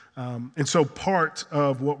And so part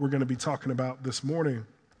of what we're going to be talking about this morning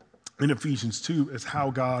in Ephesians 2 is how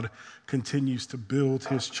God continues to build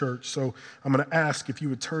his church. So I'm going to ask if you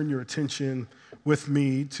would turn your attention with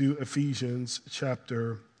me to Ephesians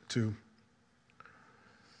chapter 2.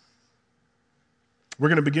 We're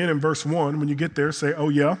going to begin in verse 1. When you get there, say, oh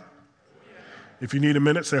yeah. If you need a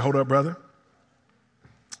minute, say, hold up, brother.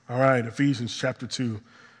 All right, Ephesians chapter 2,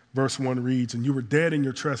 verse 1 reads, and you were dead in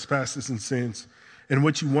your trespasses and sins, in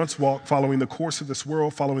which you once walked, following the course of this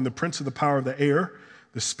world, following the prince of the power of the air,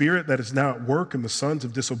 the spirit that is now at work in the sons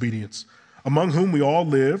of disobedience, among whom we all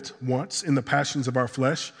lived once in the passions of our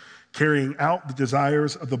flesh, carrying out the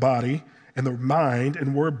desires of the body and the mind,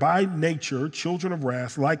 and were by nature children of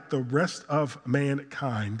wrath like the rest of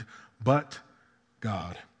mankind, but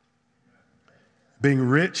God, being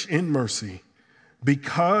rich in mercy,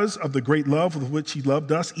 because of the great love with which he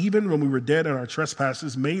loved us, even when we were dead in our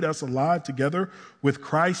trespasses, made us alive together with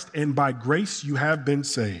Christ, and by grace you have been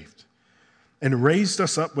saved, and raised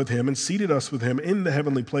us up with him and seated us with him in the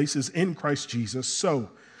heavenly places in Christ Jesus,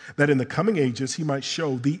 so that in the coming ages he might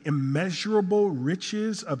show the immeasurable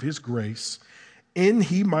riches of his grace, and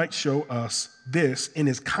he might show us this in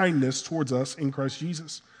his kindness towards us in Christ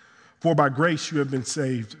Jesus. For by grace you have been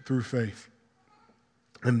saved through faith.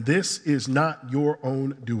 And this is not your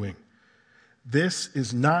own doing. This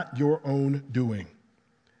is not your own doing.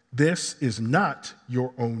 This is not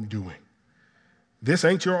your own doing. This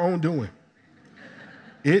ain't your own doing.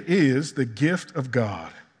 It is the gift of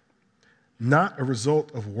God, not a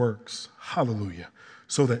result of works. Hallelujah.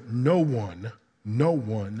 So that no one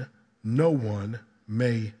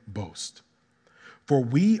may boast. For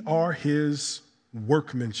we are his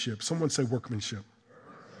workmanship. Someone say workmanship.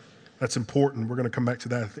 That's important. We're going to come back to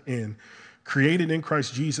that at the end. Created in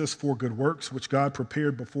Christ Jesus for good works, which God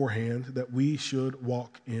prepared beforehand that we should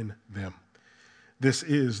walk in them. This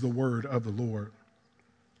is the word of the Lord.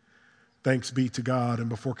 Thanks be to God. And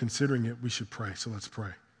before considering it, we should pray. So let's pray.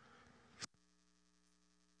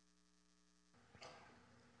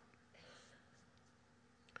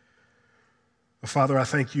 Father, I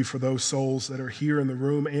thank you for those souls that are here in the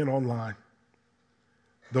room and online.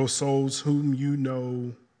 Those souls whom you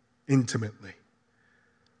know intimately.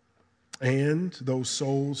 And those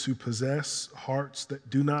souls who possess hearts that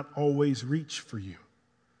do not always reach for you.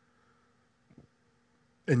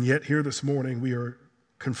 And yet here this morning we are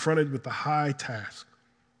confronted with the high task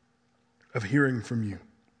of hearing from you.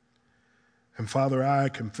 And Father, I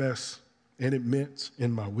confess and admit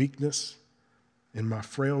in my weakness, in my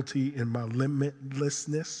frailty, in my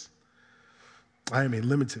limitlessness, I am a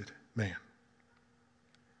limited man.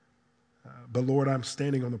 But Lord, I'm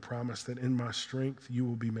standing on the promise that in my strength, you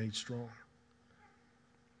will be made strong.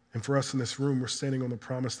 And for us in this room, we're standing on the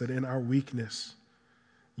promise that in our weakness,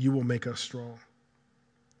 you will make us strong.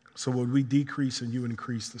 So would we decrease and you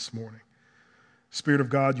increase this morning? Spirit of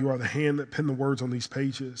God, you are the hand that penned the words on these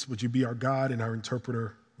pages. Would you be our God and our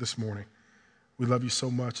interpreter this morning? We love you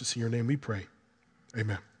so much. It's in your name we pray.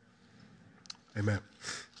 Amen. Amen.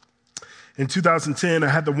 In 2010, I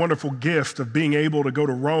had the wonderful gift of being able to go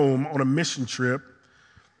to Rome on a mission trip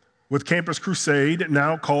with Campus Crusade,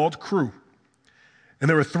 now called Cru. And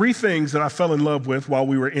there were three things that I fell in love with while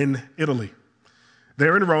we were in Italy.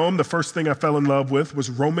 There in Rome, the first thing I fell in love with was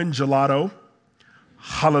Roman gelato.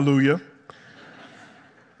 Hallelujah.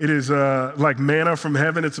 It is like manna from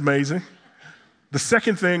heaven. It's amazing. The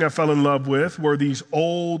second thing I fell in love with were these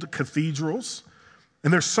old cathedrals.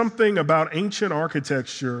 And there's something about ancient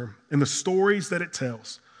architecture and the stories that it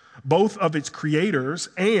tells, both of its creators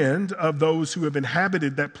and of those who have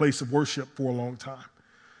inhabited that place of worship for a long time.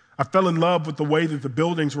 I fell in love with the way that the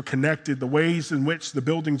buildings were connected, the ways in which the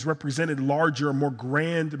buildings represented larger, more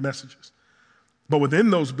grand messages. But within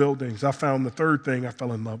those buildings, I found the third thing I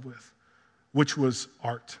fell in love with, which was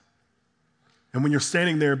art. And when you're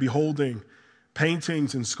standing there beholding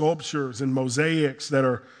paintings and sculptures and mosaics that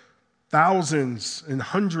are thousands and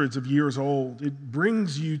hundreds of years old, it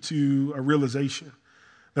brings you to a realization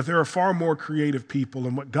that there are far more creative people,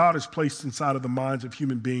 and what God has placed inside of the minds of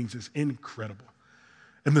human beings is incredible.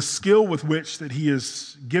 And the skill with which that he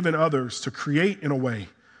has given others to create in a way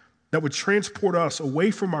that would transport us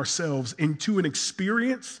away from ourselves into an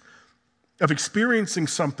experience of experiencing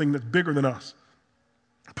something that's bigger than us.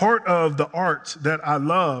 Part of the art that I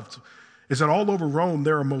loved is that all over Rome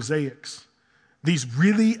there are mosaics. These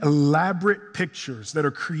really elaborate pictures that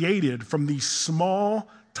are created from these small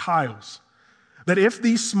tiles. That if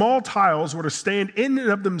these small tiles were to stand in and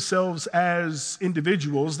of themselves as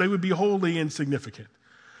individuals, they would be wholly insignificant.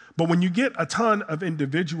 But when you get a ton of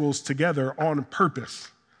individuals together on purpose,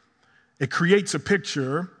 it creates a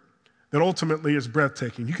picture that ultimately is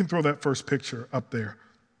breathtaking. You can throw that first picture up there.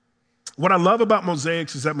 What I love about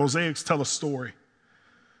mosaics is that mosaics tell a story.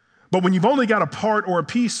 But when you've only got a part or a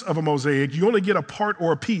piece of a mosaic, you only get a part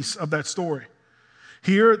or a piece of that story.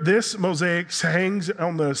 Here, this mosaic hangs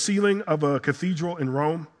on the ceiling of a cathedral in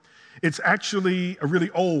Rome. It's actually a really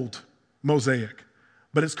old mosaic,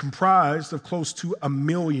 but it's comprised of close to 1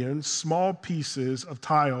 million small pieces of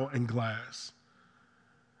tile and glass.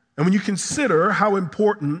 And when you consider how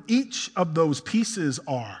important each of those pieces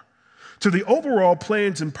are to the overall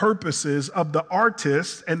plans and purposes of the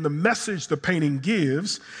artist and the message the painting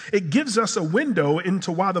gives, it gives us a window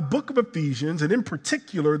into why the book of Ephesians, and in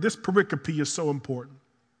particular, this pericope, is so important.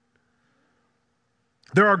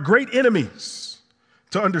 There are great enemies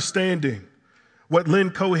to understanding what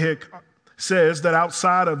Lynn Cohick says that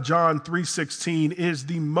outside of John 3:16 is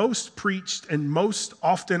the most preached and most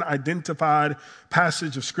often identified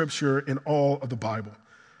passage of Scripture in all of the Bible.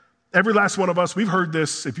 Every last one of us, we've heard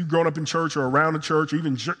this. If you've grown up in church or around a church or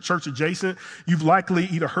even church adjacent, you've likely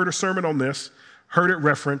either heard a sermon on this, heard it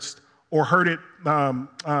referenced, or heard it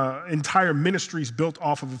entire ministries built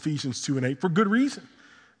off of Ephesians 2:8 for good reason.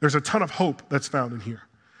 There's a ton of hope that's found in here.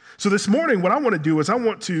 So this morning, what I want to do is I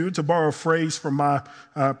want to borrow a phrase from my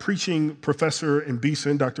preaching professor in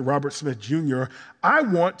Beeson, Dr. Robert Smith Jr., I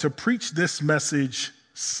want to preach this message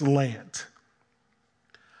slant.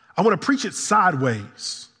 I want to preach it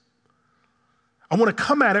sideways. I want to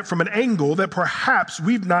come at it from an angle that perhaps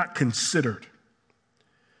we've not considered.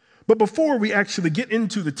 But before we actually get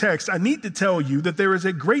into the text, I need to tell you that there is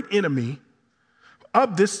a great enemy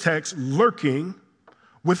of this text lurking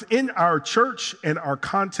within our church and our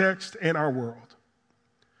context and our world.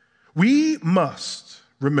 We must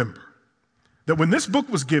remember that when this book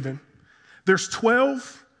was given, there's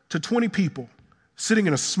 12 to 20 people sitting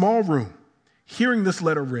in a small room hearing this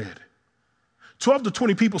letter read. 12 to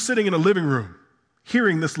 20 people sitting in a living room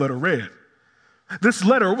hearing this letter read. This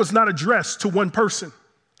letter was not addressed to one person.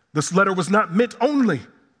 This letter was not meant only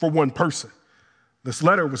for one person. This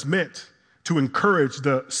letter was meant to encourage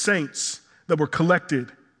the saints that were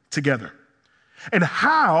collected together. And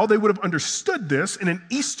how they would have understood this in an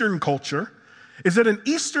Eastern culture is that an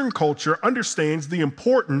Eastern culture understands the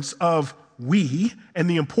importance of we and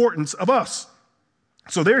the importance of us.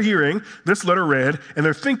 So they're hearing this letter read, and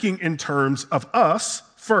they're thinking in terms of us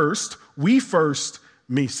first, we first,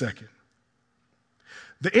 me second.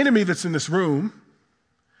 The enemy that's in this room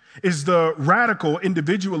is the radical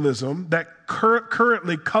individualism that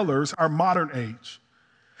currently colors our modern age,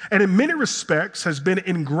 and in many respects has been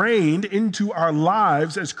ingrained into our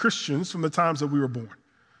lives as Christians from the times that we were born.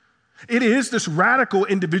 It is this radical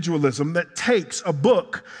individualism that takes a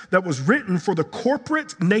book that was written for the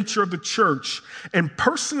corporate nature of the church and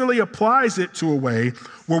personally applies it to a way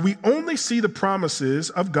where we only see the promises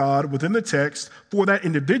of God within the text for that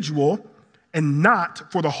individual and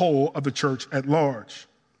not for the whole of the church at large.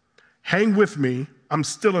 Hang with me, I'm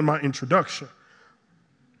still in my introduction.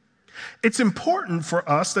 It's important for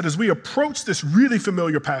us that as we approach this really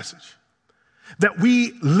familiar passage, that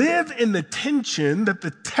we live in the tension that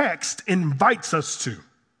the text invites us to.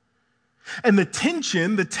 And the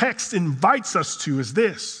tension the text invites us to is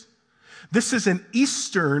this. This is an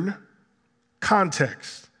Eastern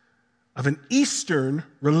context of an Eastern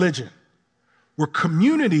religion where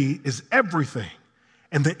community is everything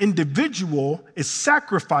and the individual is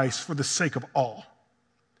sacrificed for the sake of all.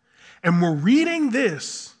 And we're reading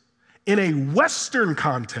this in a Western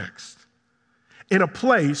context, in a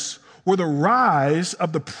place where the rise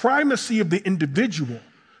of the primacy of the individual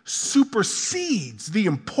supersedes the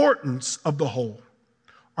importance of the whole.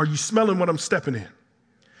 Are you smelling what I'm stepping in?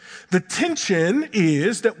 The tension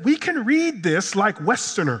is that we can read this like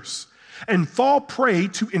Westerners and fall prey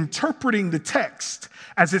to interpreting the text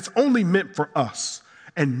as it's only meant for us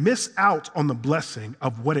and miss out on the blessing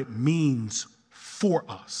of what it means for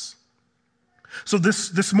us. So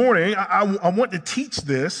this morning, I want to teach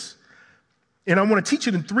this. And I want to teach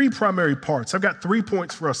it in 3 primary parts. I've got 3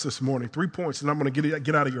 points for us this morning, 3 points, and I'm going to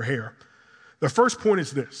get out of your hair. The first point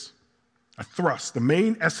is this, a thrust, the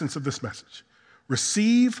main essence of this message.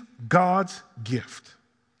 Receive God's gift,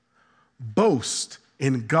 boast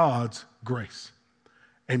in God's grace,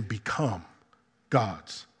 and become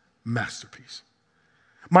God's masterpiece.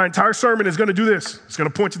 My entire sermon is going to do this. It's going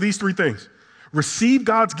to point to these 3 things. Receive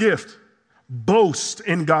God's gift, boast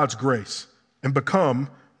in God's grace, and become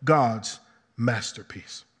God's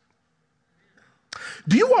masterpiece.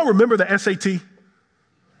 Do you all remember the SAT?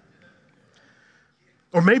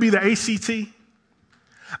 Or maybe the ACT?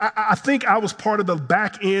 I think I was part of the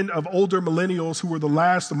back end of older millennials who were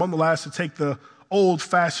among the last to take the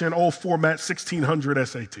old-fashioned, old-format 1600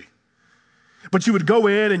 SAT. But you would go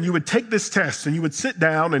in and you would take this test and you would sit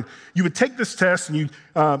down and you would take this test and you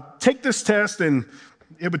take this test and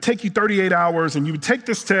it would take you 38 hours and you would take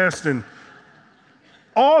this test and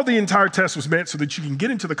all the entire test was meant so that you can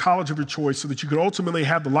get into the college of your choice so that you could ultimately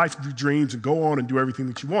have the life of your dreams and go on and do everything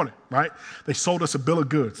that you wanted, right? They sold us a bill of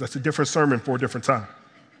goods. That's a different sermon for a different time.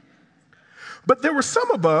 But there were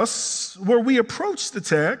some of us where we approached the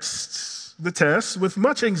test with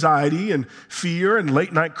much anxiety and fear and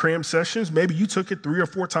late night cram sessions. Maybe you took it 3 or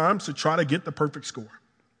 4 times to try to get the perfect score.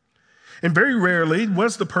 And very rarely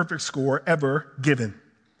was the perfect score ever given.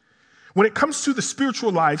 When it comes to the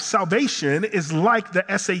spiritual life, salvation is like the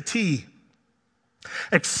SAT,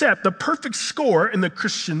 except the perfect score in the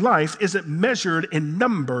Christian life isn't measured in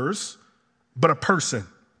numbers, but a person.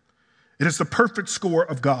 It is the perfect score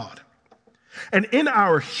of God. And in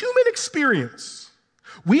our human experience,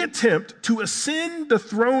 we attempt to ascend the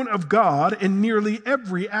throne of God in nearly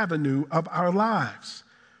every avenue of our lives.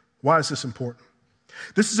 Why is this important?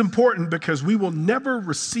 This is important because we will never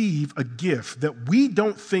receive a gift that we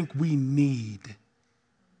don't think we need.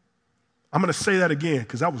 I'm going to say that again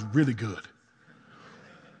because that was really good.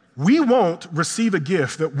 We won't receive a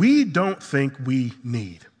gift that we don't think we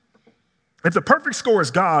need. If the perfect score is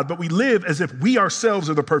God, but we live as if we ourselves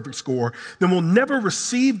are the perfect score, then we'll never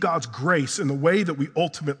receive God's grace in the way that we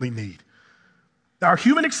ultimately need. Our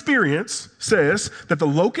human experience says that the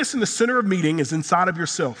locus and the center of meaning is inside of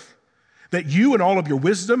yourself. That you and all of your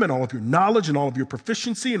wisdom and all of your knowledge and all of your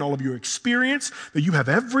proficiency and all of your experience, that you have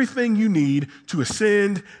everything you need to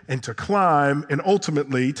ascend and to climb and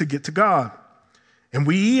ultimately to get to God. And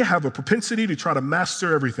we have a propensity to try to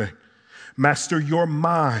master everything. Master your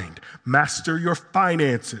mind, master your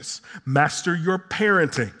finances, master your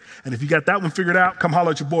parenting. And if you got that one figured out, come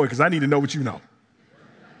holler at your boy because I need to know what you know.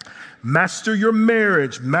 Master your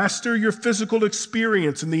marriage, master your physical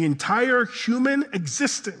experience, and the entire human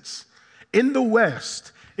existence in the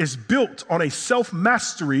West is built on a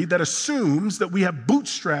self-mastery that assumes that we have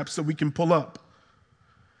bootstraps that we can pull up.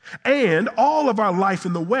 And all of our life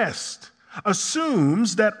in the West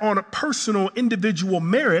assumes that on a personal individual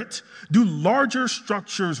merit, do larger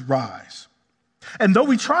structures rise. And though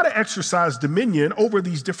we try to exercise dominion over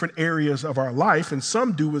these different areas of our life, and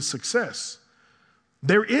some do with success,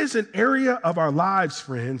 there is an area of our lives,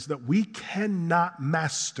 friends, that we cannot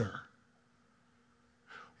master.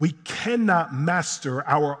 We cannot master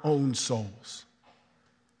our own souls.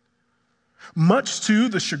 Much to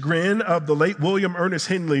the chagrin of the late William Ernest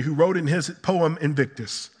Henley, who wrote in his poem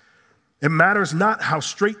Invictus, it matters not how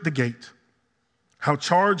straight the gate, how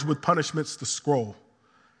charged with punishments the scroll.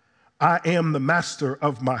 I am the master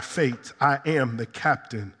of my fate. I am the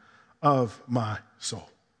captain of my soul.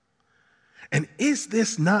 And is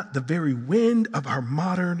this not the very wind of our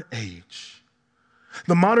modern age?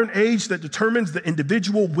 The modern age that determines the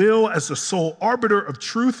individual will as the sole arbiter of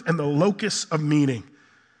truth and the locus of meaning.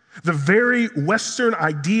 The very Western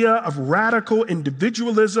idea of radical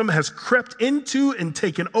individualism has crept into and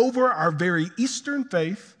taken over our very Eastern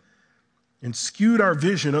faith and skewed our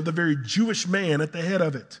vision of the very Jewish man at the head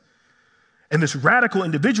of it. And this radical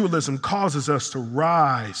individualism causes us to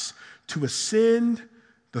rise, to ascend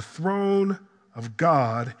the throne of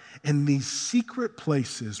God in these secret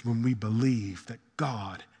places when we believe that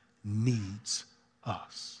God needs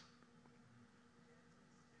us.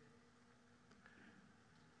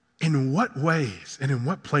 In what ways and in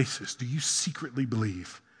what places do you secretly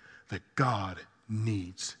believe that God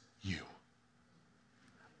needs you?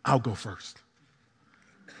 I'll go first.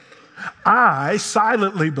 I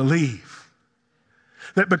silently believe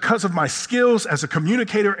that because of my skills as a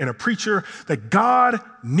communicator and a preacher, that God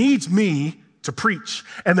needs me to preach.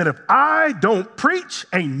 And that if I don't preach,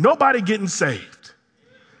 ain't nobody getting saved.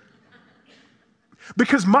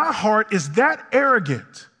 Because my heart is that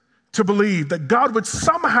arrogant to believe that God would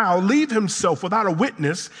somehow leave himself without a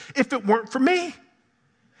witness if it weren't for me.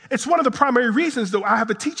 It's one of the primary reasons that I have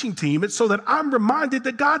a teaching team. It's so that I'm reminded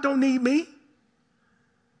that God don't need me.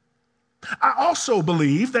 I also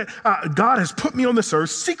believe that God has put me on this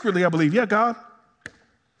earth. Secretly, I believe, yeah, God,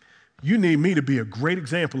 you need me to be a great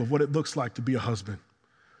example of what it looks like to be a husband.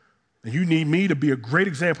 And you need me to be a great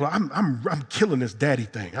example. I'm killing this daddy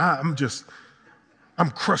thing. I'm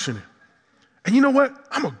crushing it. And you know what?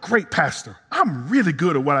 I'm a great pastor. I'm really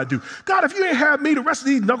good at what I do. God, if you ain't had me, the rest of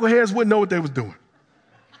these knuckleheads wouldn't know what they was doing.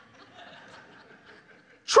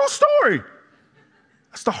 True story.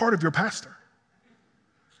 That's the heart of your pastor.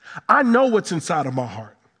 I know what's inside of my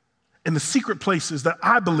heart and the secret places that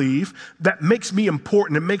I believe that makes me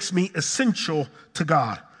important and makes me essential to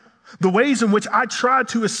God. The ways in which I try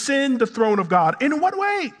to ascend the throne of God. In what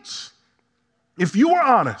ways? If you were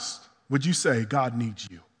honest, would you say God needs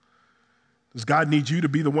you? Does God need you to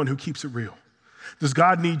be the one who keeps it real? Does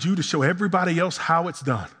God need you to show everybody else how it's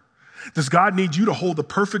done? Does God need you to hold the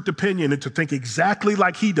perfect opinion and to think exactly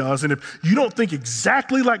like he does? And if you don't think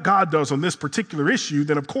exactly like God does on this particular issue,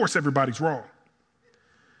 then of course everybody's wrong.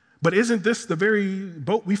 But isn't this the very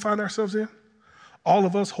boat we find ourselves in? All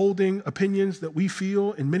of us holding opinions that we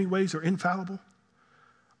feel in many ways are infallible.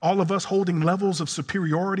 All of us holding levels of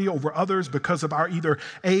superiority over others because of our either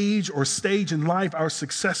age or stage in life, our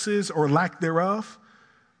successes or lack thereof.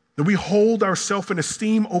 That we hold our self in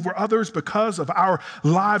esteem over others because of our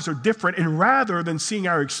lives are different. And rather than seeing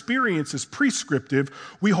our experience as prescriptive,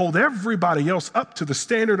 we hold everybody else up to the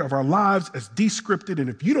standard of our lives as descripted. And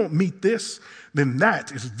if you don't meet this, then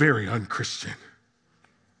that is very unchristian.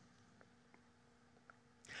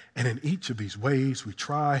 And in each of these ways, we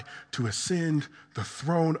try to ascend the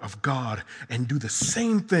throne of God and do the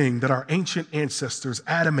same thing that our ancient ancestors,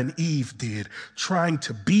 Adam and Eve, did, trying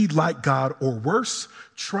to be like God, or worse,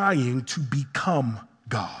 trying to become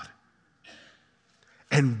God.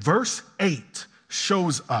 And verse 8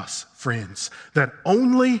 shows us, friends, that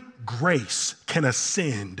only grace can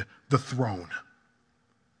ascend the throne.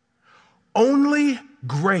 Only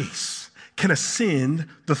grace can ascend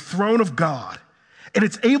the throne of God. And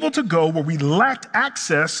it's able to go where we lacked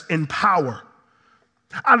access and power.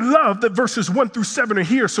 I love that verses 1-7 are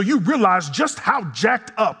here so you realize just how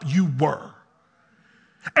jacked up you were.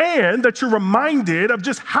 And that you're reminded of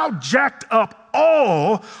just how jacked up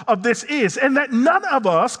all of this is, and that none of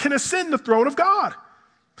us can ascend the throne of God.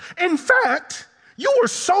 In fact, you were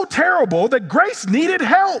so terrible that grace needed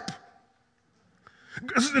help.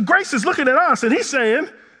 Grace is looking at us and he's saying,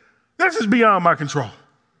 this is beyond my control.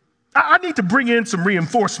 I need to bring in some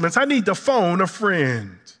reinforcements. I need to phone a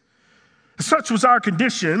friend. Such was our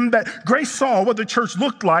condition that Grace saw what the church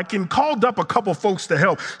looked like and called up a couple folks to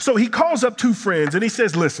help. So he calls up 2 friends and he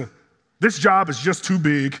says, listen, this job is just too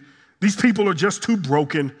big. These people are just too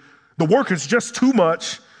broken. The work is just too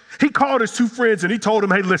much. He called his 2 friends and he told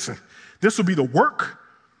them, hey, listen, this will be the work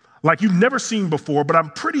like you've never seen before, but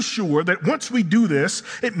I'm pretty sure that once we do this,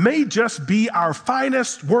 it may just be our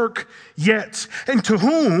finest work yet. And to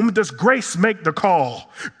whom does Grace make the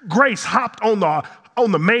call? Grace hopped on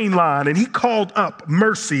the main line and he called up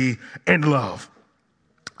mercy and love.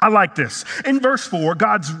 I like this. In verse 4,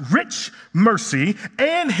 God's rich mercy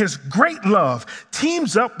and his great love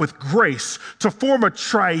teams up with grace to form a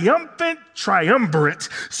triumphant triumvirate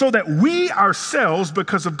so that we ourselves,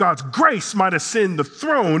 because of God's grace, might ascend the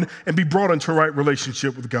throne and be brought into a right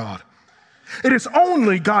relationship with God. It is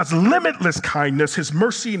only God's limitless kindness, his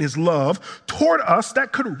mercy, and his love toward us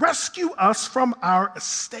that could rescue us from our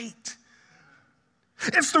estate.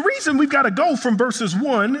 It's the reason we've got to go from verses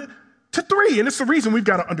 1 to 3, and it's the reason we've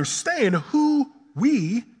got to understand who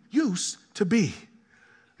we used to be,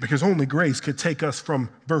 because only grace could take us from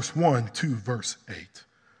verse 1 to verse 8.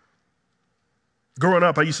 Growing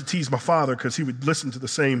up, I used to tease my father because he would listen to the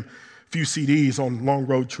same few CDs on long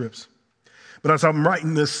road trips. But as I'm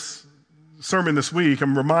writing this sermon this week,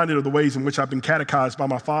 I'm reminded of the ways in which I've been catechized by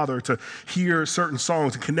my father to hear certain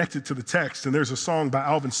songs and connect it to the text. And there's a song by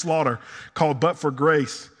Alvin Slaughter called But for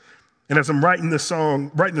Grace. And as I'm writing the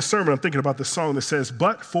sermon, I'm thinking about this song that says,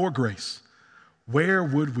 but for grace, where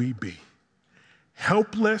would we be?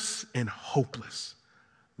 Helpless and hopeless,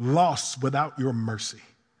 lost without your mercy.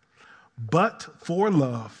 But for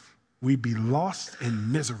love, we'd be lost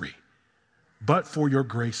in misery. But for your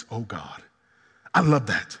grace, oh God. I love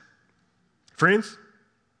that. Friends,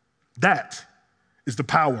 that is the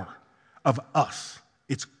power of us.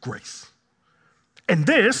 It's grace. And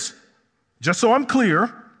this, just so I'm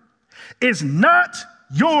clear, is not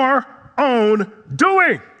your own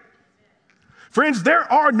doing. Friends,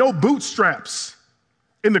 there are no bootstraps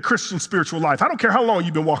in the Christian spiritual life. I don't care how long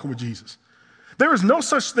you've been walking with Jesus. There is no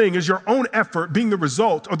such thing as your own effort being the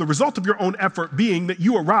result, or the result of your own effort being that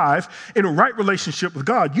you arrive in a right relationship with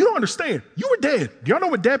God. You don't understand. You were dead. Do y'all know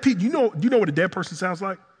what dead people, you know what a dead person sounds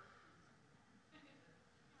like?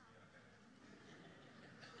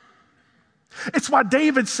 It's why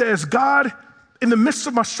David says, God, in the midst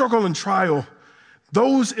of my struggle and trial,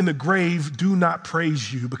 those in the grave do not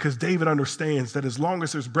praise you, because David understands that as long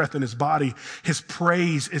as there's breath in his body, his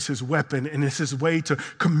praise is his weapon and it's his way to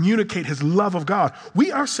communicate his love of God.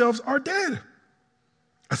 We ourselves are dead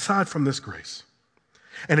aside from this grace.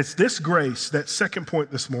 And it's this grace, that second point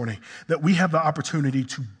this morning, that we have the opportunity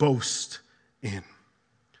to boast in.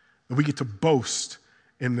 And we get to boast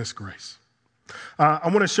in this grace. I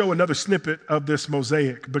want to show another snippet of this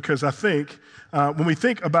mosaic, because I think when we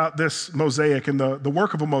think about this mosaic and the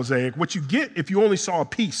work of a mosaic, what you get if you only saw a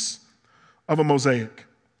piece of a mosaic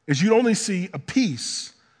is you only see a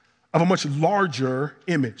piece of a much larger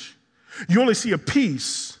image. You only see a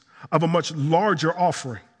piece of a much larger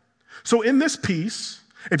offering. So in this piece,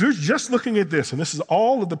 if you're just looking at this, and this is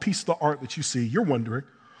all of the piece of the art that you see, you're wondering,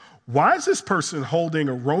 why is this person holding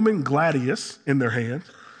a Roman gladius in their hand?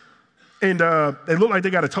 And they look like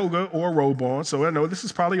they got a toga or a robe on, so I know this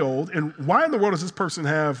is probably old. And why in the world does this person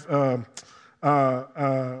have a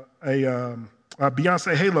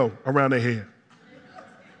Beyonce halo around their head?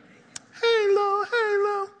 Halo,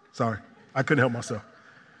 halo. Sorry, I couldn't help myself.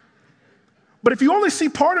 But if you only see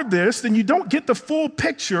part of this, then you don't get the full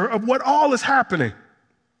picture of what all is happening.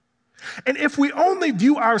 And if we only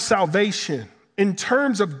view our salvation in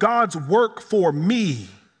terms of God's work for me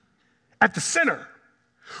at the center,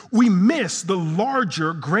 we miss the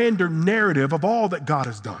larger, grander narrative of all that God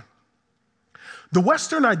has done. The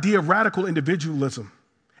Western idea of radical individualism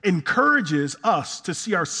encourages us to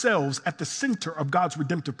see ourselves at the center of God's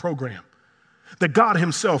redemptive program. That God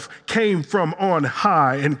himself came from on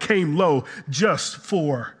high and came low just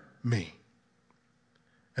for me.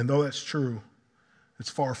 And though that's true, it's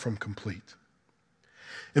far from complete.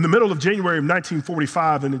 In the middle of January of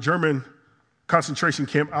 1945, in the German concentration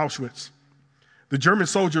camp Auschwitz, the German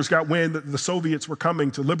soldiers got wind that the Soviets were coming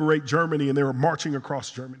to liberate Germany, and they were marching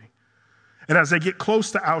across Germany. And as they get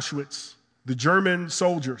close to Auschwitz, the German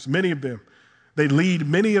soldiers, many of them, they lead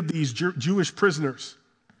many of these Jewish prisoners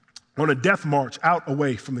on a death march out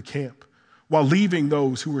away from the camp, while leaving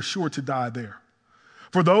those who were sure to die there.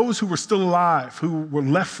 For those who were still alive, who were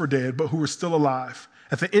left for dead, but who were still alive,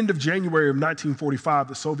 at the end of January of 1945,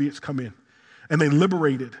 the Soviets come in and they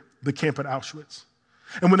liberated the camp at Auschwitz.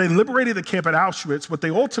 And when they liberated the camp at Auschwitz, what they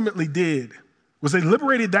ultimately did was they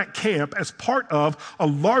liberated that camp as part of a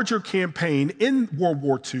larger campaign in World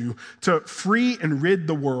War II to free and rid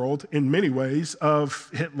the world, in many ways, of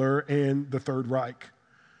Hitler and the Third Reich.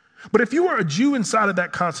 But if you were a Jew inside of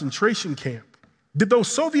that concentration camp, did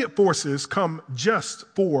those Soviet forces come just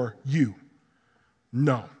for you?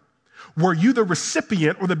 No. Were you the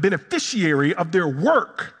recipient or the beneficiary of their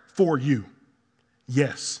work for you?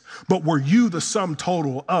 Yes. But were you the sum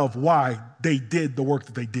total of why they did the work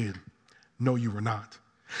that they did? No, you were not.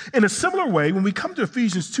 In a similar way, when we come to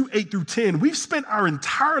Ephesians 2:8-10, we've spent our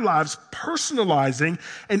entire lives personalizing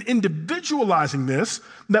and individualizing this,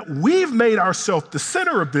 that we've made ourselves the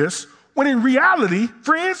center of this, when in reality,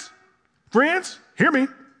 friends, hear me,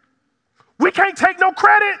 we can't take no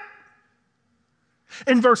credit.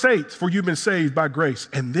 In verse 8, for you've been saved by grace,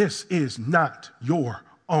 and this is not your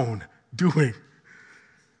own doing.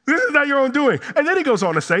 This is not your own doing. And then he goes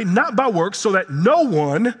on to say, not by works, so that no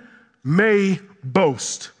one may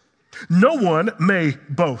boast. No one may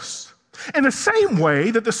boast. In the same way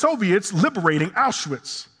that the Soviets liberating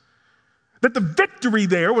Auschwitz, that the victory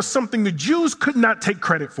there was something the Jews could not take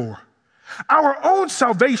credit for. Our own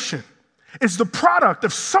salvation is the product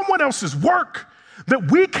of someone else's work that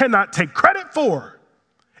we cannot take credit for.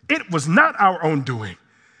 It was not our own doing.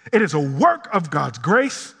 It is a work of God's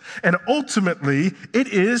grace, and ultimately it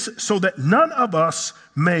is so that none of us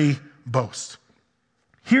may boast.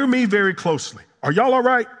 Hear me very closely. Are y'all all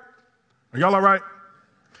right? Are y'all all right?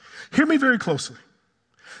 Hear me very closely.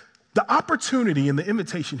 The opportunity and the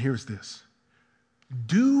invitation here is this.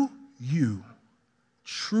 Do you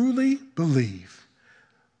truly believe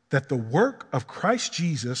that the work of Christ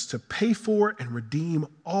Jesus to pay for and redeem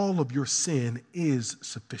all of your sin is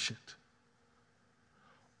sufficient?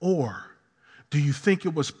 Or do you think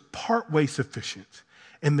it was partway sufficient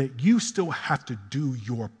and that you still have to do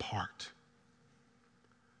your part?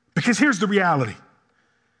 Because here's the reality.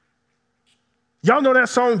 Y'all know that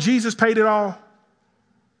song, Jesus Paid It All?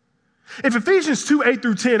 If Ephesians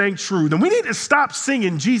 2:8-10 ain't true, then we need to stop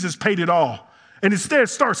singing Jesus paid it all and instead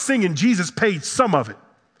start singing Jesus paid some of it.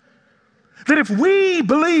 That if we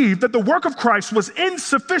believe that the work of Christ was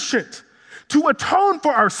insufficient to atone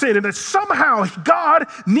for our sin and that somehow God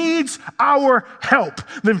needs our help,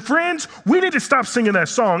 then friends, we need to stop singing that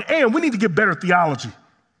song and we need to get better theology.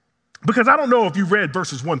 Because I don't know if you read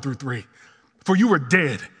verses 1-3. For you were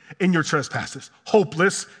dead in your trespasses,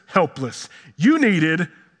 hopeless, helpless. You needed,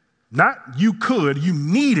 not you could, you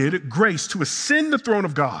needed grace to ascend the throne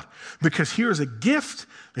of God. Because here's a gift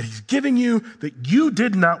that he's giving you that you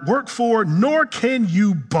did not work for, nor can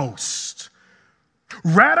you boast.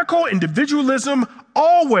 Radical individualism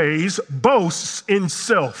always boasts in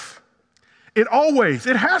self. It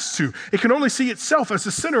has to. It can only see itself as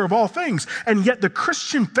the center of all things. And yet the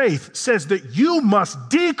Christian faith says that you must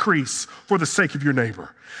decrease for the sake of your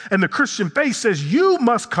neighbor. And the Christian faith says you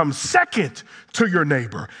must come second to your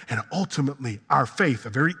neighbor. And ultimately, our faith, a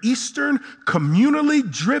very Eastern, communally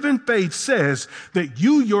driven faith, says that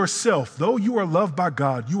you yourself, though you are loved by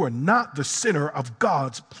God, you are not the center of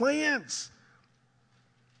God's plans.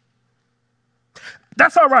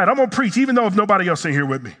 That's all right. I'm going to preach, even though if nobody else ain't here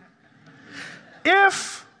with me.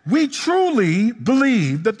 If we truly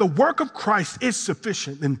believe that the work of Christ is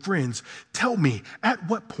sufficient, then friends, tell me, at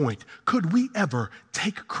what point could we ever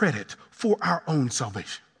take credit for our own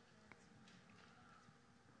salvation?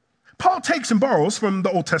 Paul takes and borrows from the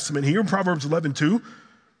Old Testament here in Proverbs 11:2.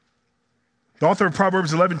 The author of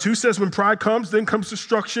Proverbs 11:2 says, when pride comes, then comes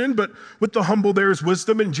destruction, but with the humble there is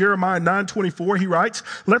wisdom. In Jeremiah 9:24, he writes,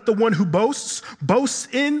 let the one who boasts,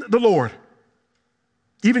 boast in the Lord.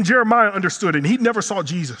 Even Jeremiah understood it, and he never saw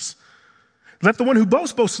Jesus. Let the one who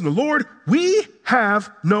boasts, boast in the Lord. We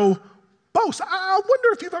have no boast. I wonder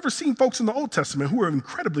if you've ever seen folks in the Old Testament who are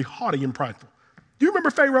incredibly haughty and prideful. Do you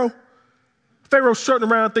remember Pharaoh? Pharaoh's strutting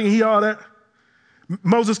around thinking he all that.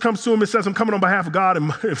 Moses comes to him and says, I'm coming on behalf of God.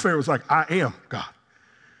 And Pharaoh's like, I am God.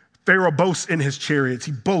 Pharaoh boasts in his chariots.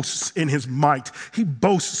 He boasts in his might. He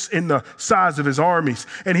boasts in the size of his armies.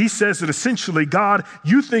 And he says that essentially, God,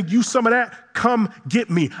 you think you some of that? Come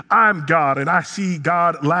get me. I'm God. And I see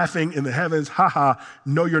God laughing in the heavens. Ha ha.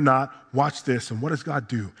 No, you're not. Watch this. And what does God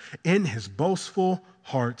do? In his boastful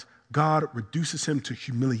heart, God reduces him to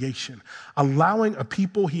humiliation, allowing a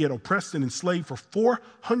people he had oppressed and enslaved for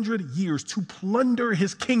 400 years to plunder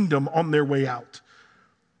his kingdom on their way out.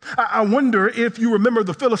 I wonder if you remember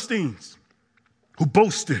the Philistines who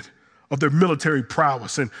boasted of their military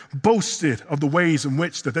prowess and boasted of the ways in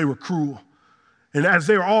which that they were cruel. And as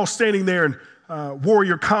they were all standing there in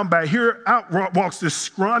warrior combat, here out walks this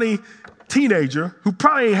scrawny teenager who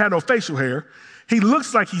probably ain't had no facial hair. He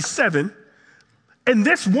looks like he's 7. And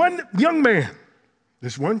this one young man,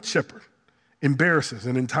 this one shepherd, embarrasses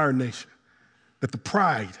an entire nation. That the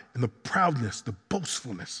pride and the proudness, the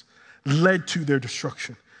boastfulness led to their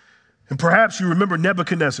destruction. And perhaps you remember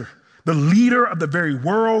Nebuchadnezzar, the leader of the very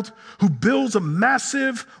world, who builds a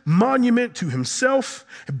massive monument to himself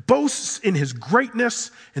and boasts in his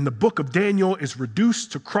greatness. In the book of Daniel is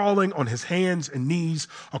reduced to crawling on his hands and knees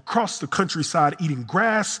across the countryside, eating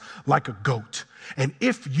grass like a goat. And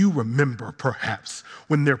if you remember, perhaps,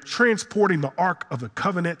 when they're transporting the Ark of the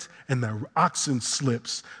Covenant and the oxen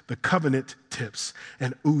slips, the covenant tips,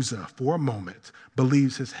 and Uzzah, for a moment,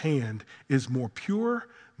 believes his hand is more pure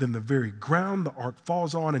than the very ground the ark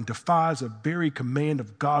falls on and defies a very command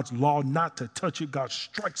of God's law not to touch it. God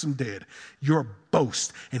strikes him dead. Your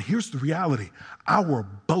boast. And here's the reality. Our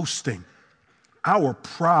boasting, our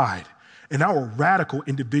pride, and our radical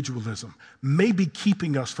individualism may be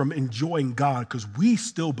keeping us from enjoying God because we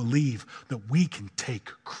still believe that we can take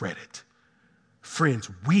credit. Friends,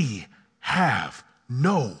 we have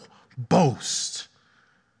no boast.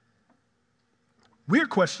 Weird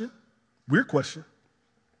question.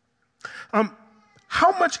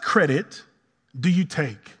 How much credit do you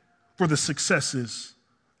take for the successes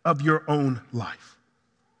of your own life?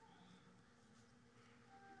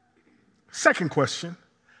 Second question,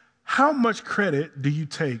 how much credit do you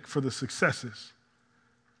take for the successes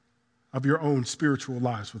of your own spiritual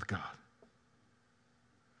lives with God?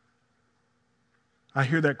 I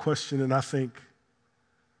hear that question and I think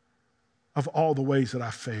of all the ways that I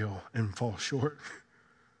fail and fall short.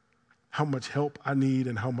 How much help I need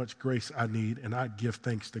and how much grace I need. And I give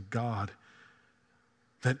thanks to God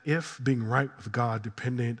that if being right with God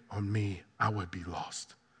depended on me, I would be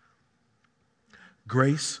lost.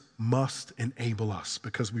 Grace must enable us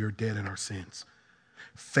because we are dead in our sins.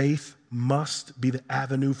 Faith must be the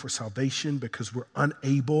avenue for salvation because we're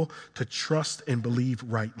unable to trust and believe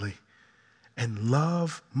rightly. And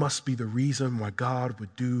love must be the reason why God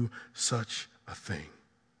would do such a thing.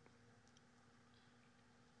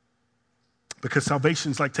 Because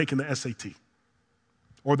salvation is like taking the SAT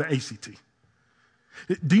or the ACT.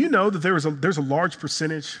 Do you know that there's a large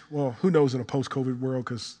percentage, well, who knows in a post-COVID world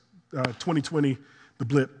because 2020, the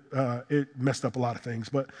blip, it messed up a lot of things.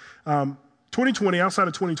 But 2020, outside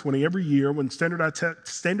of 2020, every year when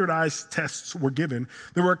standardized tests were given,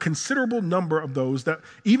 there were a considerable number of those that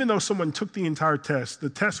even though someone took the entire test, the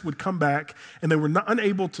test would come back and they were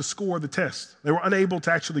unable to score the test. They were unable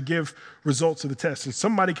to actually give results of the test. And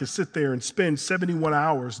somebody could sit there and spend 71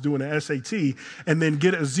 hours doing an SAT and then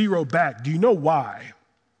get a 0 back. Do you know why?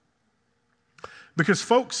 Because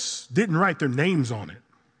folks didn't write their names on it.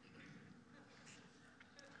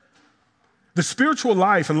 The spiritual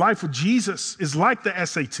life and life with Jesus is like the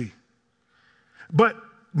SAT. But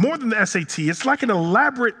more than the SAT, it's like an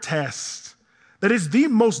elaborate test that is the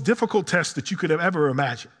most difficult test that you could have ever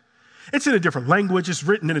imagined. It's in a different language. It's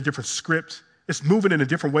written in a different script. It's moving in a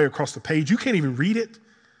different way across the page. You can't even read it.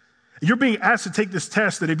 You're being asked to take this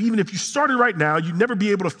test that even if you started right now, you'd never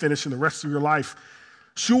be able to finish in the rest of your life.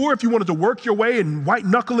 Sure, if you wanted to work your way and white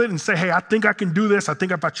knuckle it and say, hey, I think I can do this. I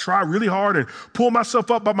think if I try really hard and pull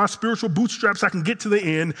myself up by my spiritual bootstraps, I can get to the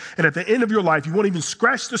end. And at the end of your life, you won't even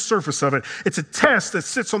scratch the surface of it. It's a test that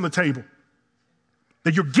sits on the table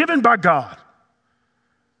that you're given by God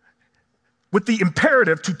with the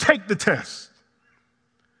imperative to take the test.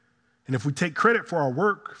 And if we take credit for our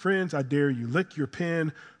work, friends, I dare you, lick your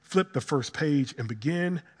pen, flip the first page, and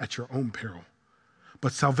begin at your own peril.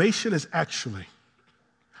 But salvation is actually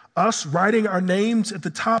us writing our names at the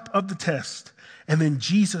top of the test, and then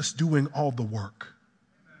Jesus doing all the work.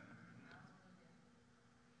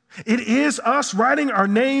 It is us writing our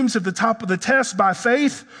names at the top of the test by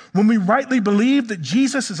faith when we rightly believe that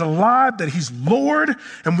Jesus is alive, that he's Lord,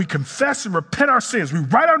 and we confess and repent our sins. We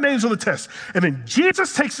write our names on the test, and then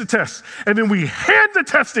Jesus takes the test, and then we hand the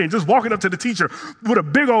test in, just walking up to the teacher with a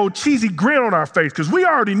big old cheesy grin on our face, because we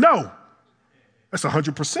already know that's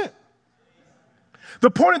 100%.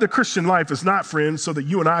 The point of the Christian life is not, friends, so that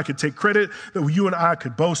you and I could take credit, that you and I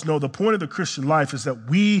could boast. No, the point of the Christian life is that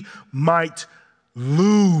we might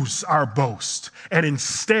lose our boast and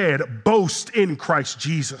instead boast in Christ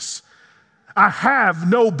Jesus. I have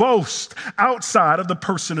no boast outside of the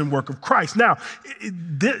person and work of Christ. Now,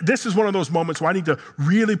 this is one of those moments where I need to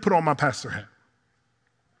really put on my pastor hat.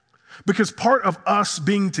 Because part of us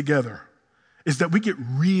being together is that we get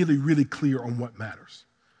really, really clear on what matters.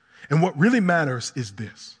 And what really matters is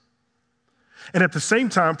this. And at the same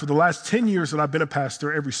time, for the last 10 years that I've been a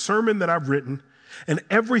pastor, every sermon that I've written and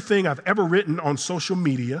everything I've ever written on social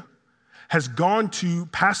media has gone to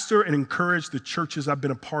pastor and encourage the churches I've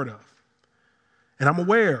been a part of. And I'm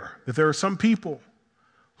aware that there are some people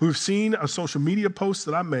who have seen a social media post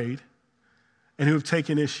that I made and who have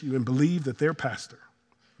taken issue and believe that their pastor,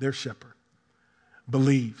 their shepherd,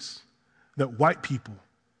 believes that white people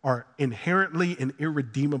are inherently and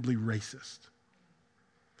irredeemably racist.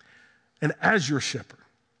 And as your shepherd,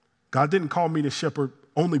 God didn't call me to shepherd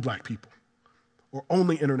only black people or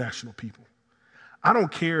only international people. I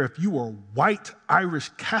don't care if you are white Irish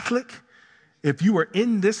Catholic, if you are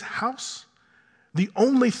in this house, the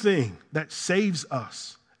only thing that saves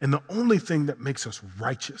us and the only thing that makes us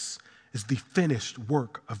righteous is the finished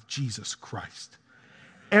work of Jesus Christ.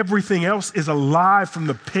 Everything else is a lie from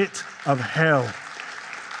the pit of hell.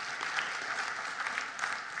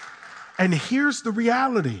 And here's the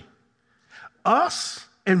reality. Us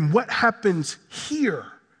and what happens here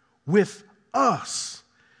with us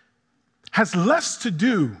has less to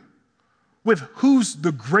do with who's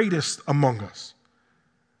the greatest among us.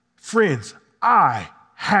 Friends, I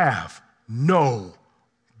have no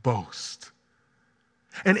boast.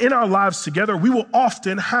 And in our lives together, we will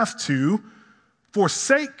often have to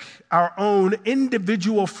forsake our own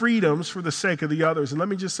individual freedoms for the sake of the others. And let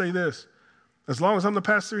me just say this. As long as I'm the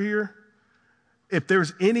pastor here, if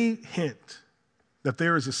there's any hint that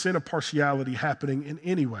there is a sin of partiality happening in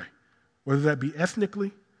any way, whether that be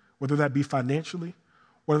ethnically, whether that be financially,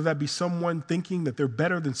 whether that be someone thinking that they're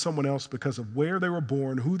better than someone else because of where they were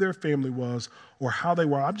born, who their family was, or how they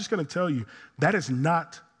were, I'm just going to tell you, that is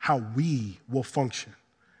not how we will function.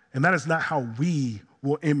 And that is not how we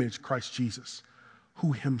will image Christ Jesus,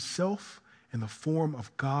 who himself in the form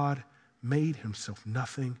of God made himself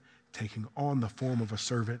nothing, taking on the form of a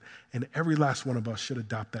servant, and every last one of us should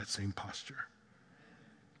adopt that same posture.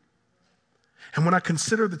 And when I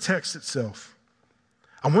consider the text itself,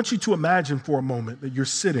 I want you to imagine for a moment that you're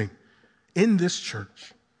sitting in this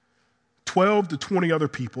church, 12 to 20 other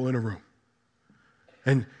people in a room,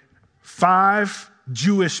 and 5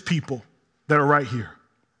 Jewish people that are right here,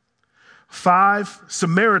 5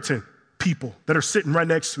 Samaritan people that are sitting right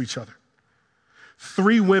next to each other,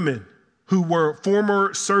 3 women who were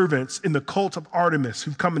former servants in the cult of Artemis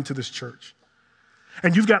who've come into this church.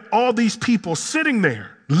 And you've got all these people sitting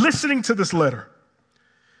there listening to this letter.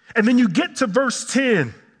 And then you get to verse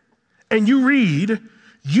 10 and you read,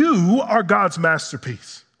 "You are God's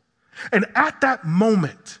masterpiece." And at that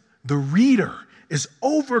moment, the reader is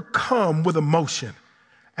overcome with emotion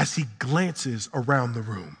as he glances around the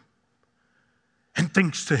room and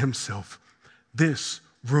thinks to himself, this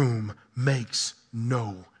room makes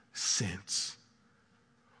no sense.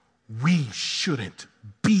 We shouldn't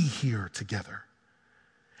be here together.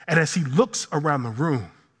 And as he looks around the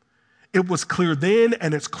room, It was clear then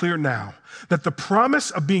and it's clear now that the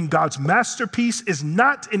promise of being God's masterpiece is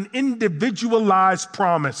not an individualized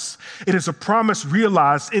promise. It is a promise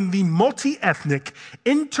realized in the multi-ethnic,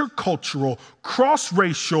 intercultural,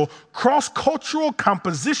 cross-racial, cross-cultural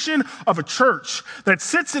composition of a church that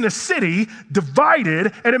sits in a city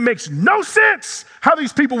divided, and it makes no sense how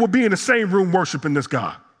these people would be in the same room worshiping this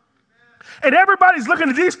God. And everybody's looking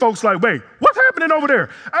at these folks like, wait, what's happening over there?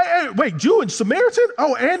 Wait, Jew and Samaritan?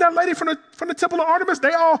 Oh, and that lady from the Temple of Artemis,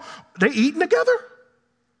 they eating together?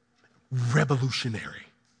 Revolutionary.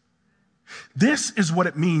 This is what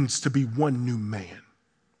it means to be one new man.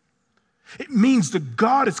 It means that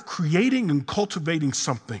God is creating and cultivating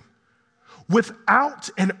something without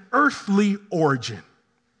an earthly origin.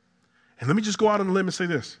 And let me just go out on a limb and say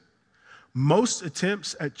this. Most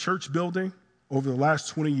attempts at church building over the last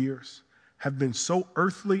 20 years have been so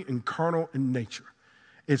earthly and carnal in nature.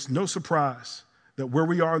 It's no surprise that where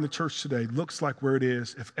we are in the church today looks like where it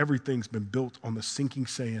is if everything's been built on the sinking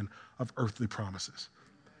sand of earthly promises.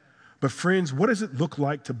 But friends, what does it look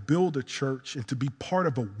like to build a church and to be part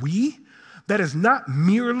of a we that is not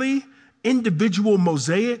merely individual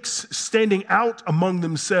mosaics standing out among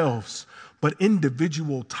themselves, but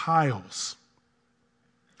individual tiles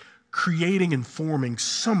creating and forming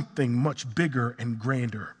something much bigger and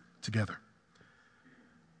grander together?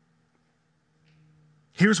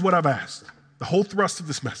 Here's what I've asked, the whole thrust of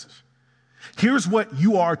this message. Here's what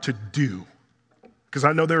you are to do. Because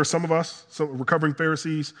I know there are some of us, some recovering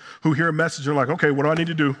Pharisees, who hear a message and are like, okay, what do I need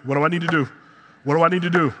to do? What do I need to do? What do I need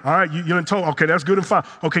to do? All right, you done told, okay, that's good and fine.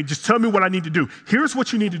 Okay, just tell me what I need to do. Here's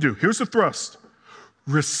what you need to do. Here's the thrust.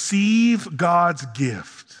 Receive God's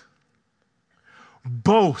gift.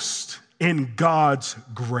 Boast in God's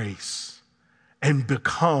grace and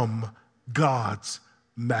become God's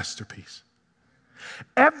masterpiece.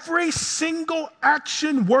 Every single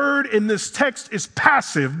action word in this text is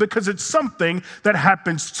passive because it's something that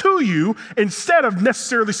happens to you instead of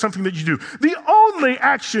necessarily something that you do. The only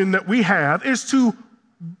action that we have is to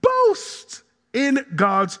boast in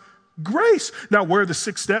God's grace. Now, where are the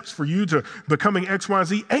 6 steps for you to becoming X, Y, and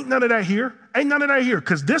Z? Ain't none of that here. Ain't none of that here,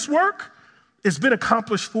 because this work has been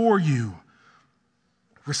accomplished for you.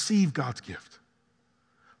 Receive God's gift.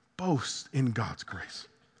 Boast in God's grace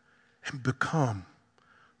and become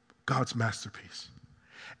God's masterpiece.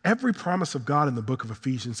 Every promise of God in the book of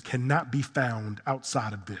Ephesians cannot be found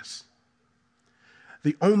outside of this.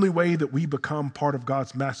 The only way that we become part of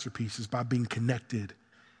God's masterpiece is by being connected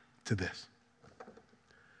to this.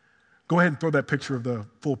 Go ahead and throw that picture of the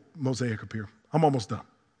full mosaic up here. I'm almost done.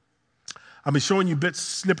 I've been showing you bits,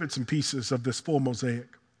 snippets, and pieces of this full mosaic.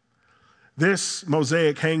 This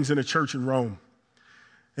mosaic hangs in a church in Rome.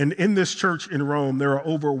 And in this church in Rome, there are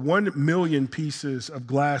over 1 million pieces of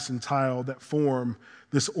glass and tile that form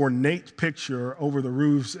this ornate picture over the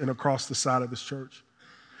roofs and across the side of this church.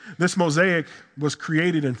 This mosaic was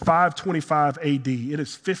created in 525 AD. It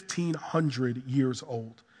is 1,500 years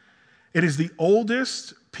old. It is the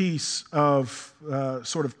oldest piece of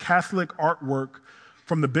sort of Catholic artwork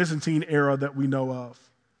from the Byzantine era that we know of.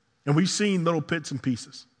 And we've seen little bits and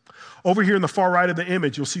pieces. Over here in the far right of the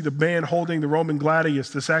image, you'll see the man holding the Roman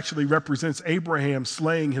gladius. This actually represents Abraham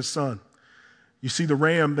slaying his son. You see the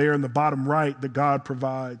ram there in the bottom right that God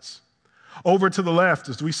provides. Over to the left,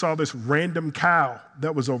 as we saw this random cow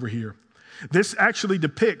that was over here. This actually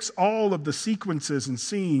depicts all of the sequences and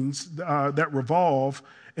scenes that revolve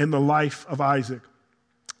in the life of Isaac.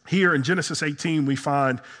 Here in Genesis 18, we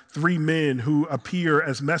find 3 men who appear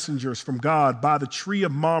as messengers from God by the tree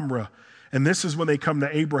of Mamre. And this is when they come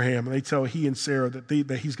to Abraham and they tell he and Sarah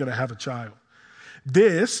that he's going to have a child.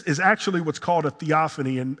 This is actually what's called a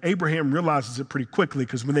theophany, and Abraham realizes it pretty quickly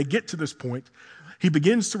because when they get to this point, he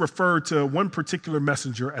begins to refer to one particular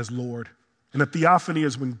messenger as Lord. And a theophany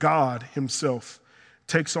is when God himself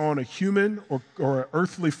takes on a human or an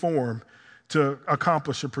earthly form to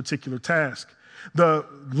accomplish a particular task. The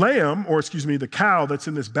the cow that's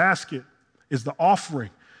in this basket is the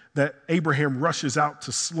offering that Abraham rushes out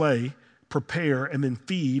to slay, prepare, and then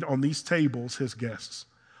feed on these tables his guests.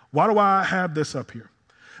 Why do I have this up here?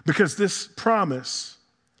 Because this promise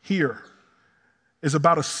here is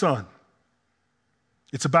about a son.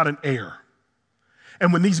 It's about an heir.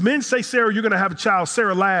 And when these men say, Sarah, you're going to have a child,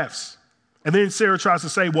 Sarah laughs. And then Sarah tries to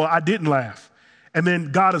say, well, I didn't laugh. And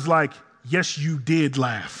then God is like, yes, you did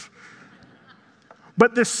laugh.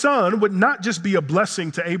 But this son would not just be a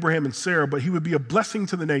blessing to Abraham and Sarah, but he would be a blessing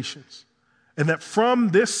to the nations. And that from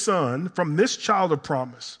this son, from this child of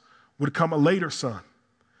promise, would come a later son.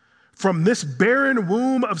 From this barren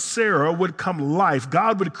womb of Sarah would come life.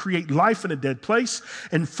 God would create life in a dead place,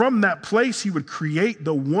 and from that place, he would create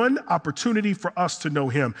the one opportunity for us to know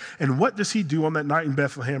him. And what does he do on that night in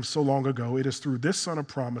Bethlehem so long ago? It is through this Son of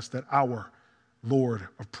Promise that our Lord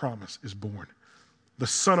of Promise is born, the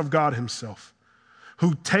Son of God himself,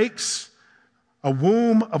 who takes a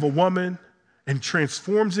womb of a woman and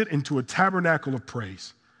transforms it into a tabernacle of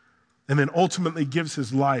praise, and then ultimately gives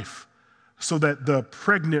his life so that the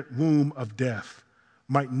pregnant womb of death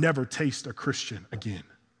might never taste a Christian again.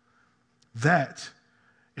 That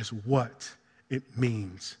is what it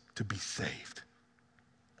means to be saved,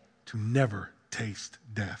 to never taste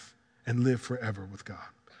death and live forever with God.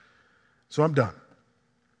 So I'm done.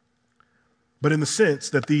 But in the sense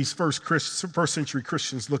that these first century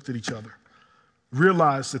Christians looked at each other,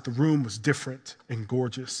 realized that the room was different and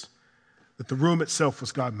gorgeous, that the room itself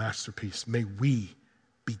was God's masterpiece. May we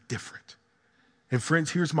be different. And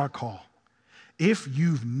friends, here's my call. If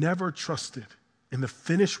you've never trusted in the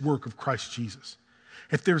finished work of Christ Jesus,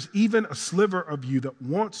 if there's even a sliver of you that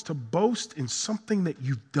wants to boast in something that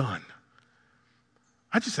you've done,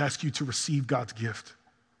 I just ask you to receive God's gift.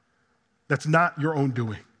 That's not your own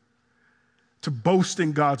doing. To boast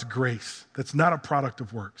in God's grace, that's not a product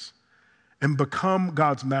of works, and become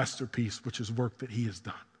God's masterpiece, which is work that he has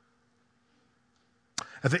done.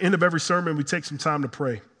 At the end of every sermon, we take some time to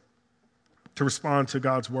pray, to respond to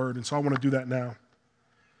God's word. And so I want to do that now.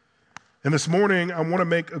 And this morning, I want to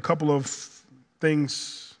make a couple of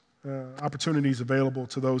things, opportunities available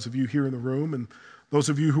to those of you here in the room. And those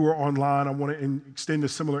of you who are online, I want to extend a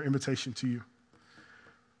similar invitation to you.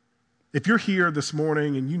 If you're here this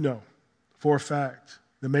morning and you know for a fact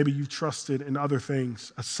that maybe you've trusted in other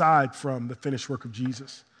things aside from the finished work of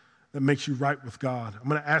Jesus that makes you right with God, I'm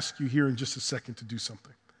going to ask you here in just a second to do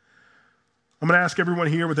something. I'm going to ask everyone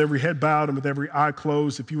here with every head bowed and with every eye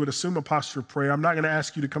closed, if you would assume a posture of prayer. I'm not going to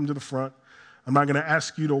ask you to come to the front. I'm not going to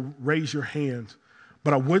ask you to raise your hand,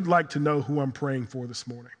 but I would like to know who I'm praying for this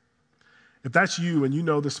morning. If that's you and you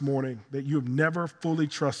know this morning that you have never fully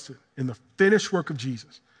trusted in the finished work of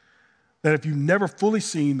Jesus, that if you've never fully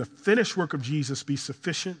seen the finished work of Jesus be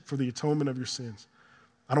sufficient for the atonement of your sins,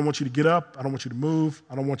 I don't want you to get up. I don't want you to move.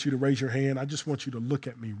 I don't want you to raise your hand. I just want you to look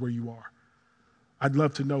at me where you are. I'd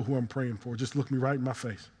love to know who I'm praying for. Just look me right in my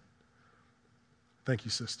face. Thank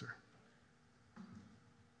you, sister.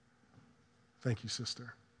 Thank you,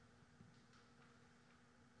 sister.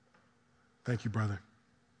 Thank you, brother.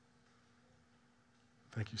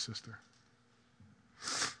 Thank you, sister.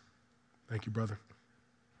 Thank you, brother.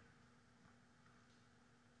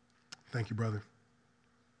 Thank you, brother.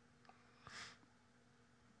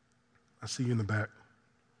 I see you in the back.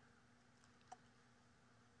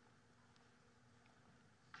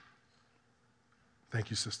 Thank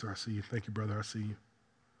you, sister. I see you. Thank you, brother. I see you.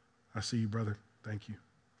 I see you, brother. Thank you.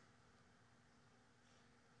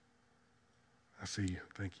 I see you.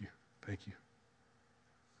 Thank you. Thank you.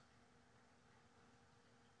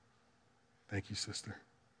 Thank you, sister.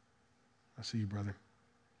 I see you, brother.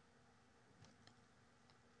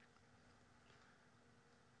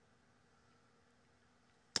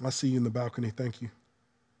 I see you in the balcony. Thank you.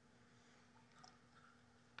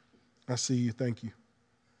 I see you. Thank you.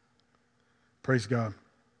 Praise God.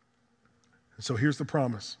 And so here's the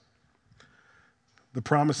promise. The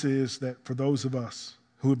promise is that for those of us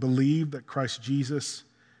who would believe that Christ Jesus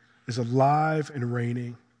is alive and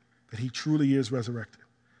reigning, that he truly is resurrected,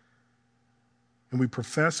 and we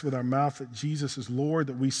profess with our mouth that Jesus is Lord,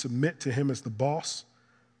 that we submit to him as the boss,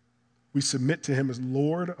 we submit to him as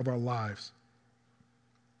Lord of our lives,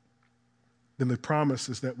 then the promise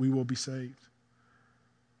is that we will be saved.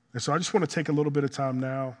 And so I just want to take a little bit of time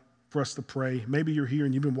now for us to pray. Maybe you're here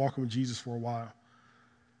and you've been walking with Jesus for a while.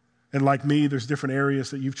 And like me, there's different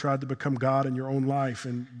areas that you've tried to become God in your own life,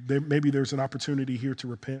 and maybe there's an opportunity here to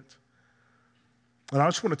repent. And I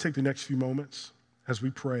just want to take the next few moments as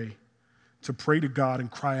we pray to pray to God and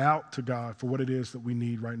cry out to God for what it is that we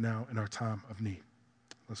need right now in our time of need.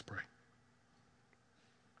 Let's pray.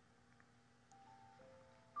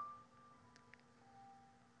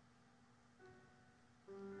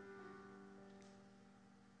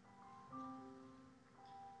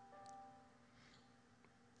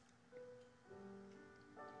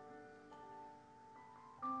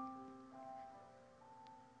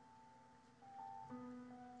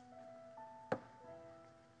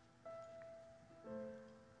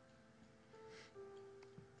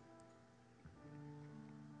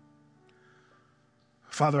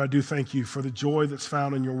 Father, I do thank you for the joy that's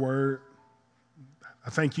found in your word.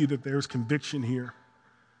 I thank you that there's conviction here,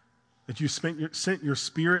 that you sent your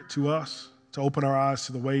spirit to us to open our eyes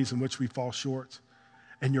to the ways in which we fall short,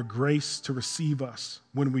 and your grace to receive us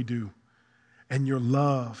when we do, and your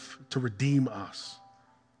love to redeem us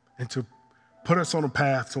and to put us on a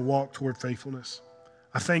path to walk toward faithfulness.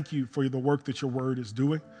 I thank you for the work that your word is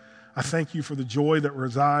doing. I thank you for the joy that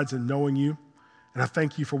resides in knowing you, and I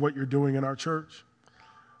thank you for what you're doing in our church.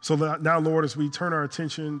 So that now, Lord, as we turn our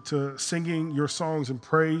attention to singing your songs in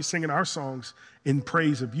praise, singing our songs in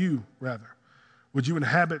praise of you, rather, would you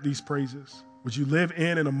inhabit these praises? Would you live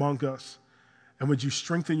in and among us? And would you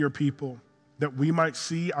strengthen your people that we might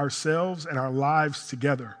see ourselves and our lives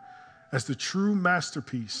together as the true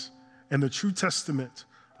masterpiece and the true testament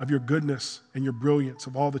of your goodness and your brilliance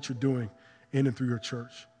of all that you're doing in and through your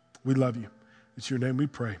church. We love you. It's your name we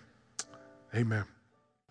pray. Amen.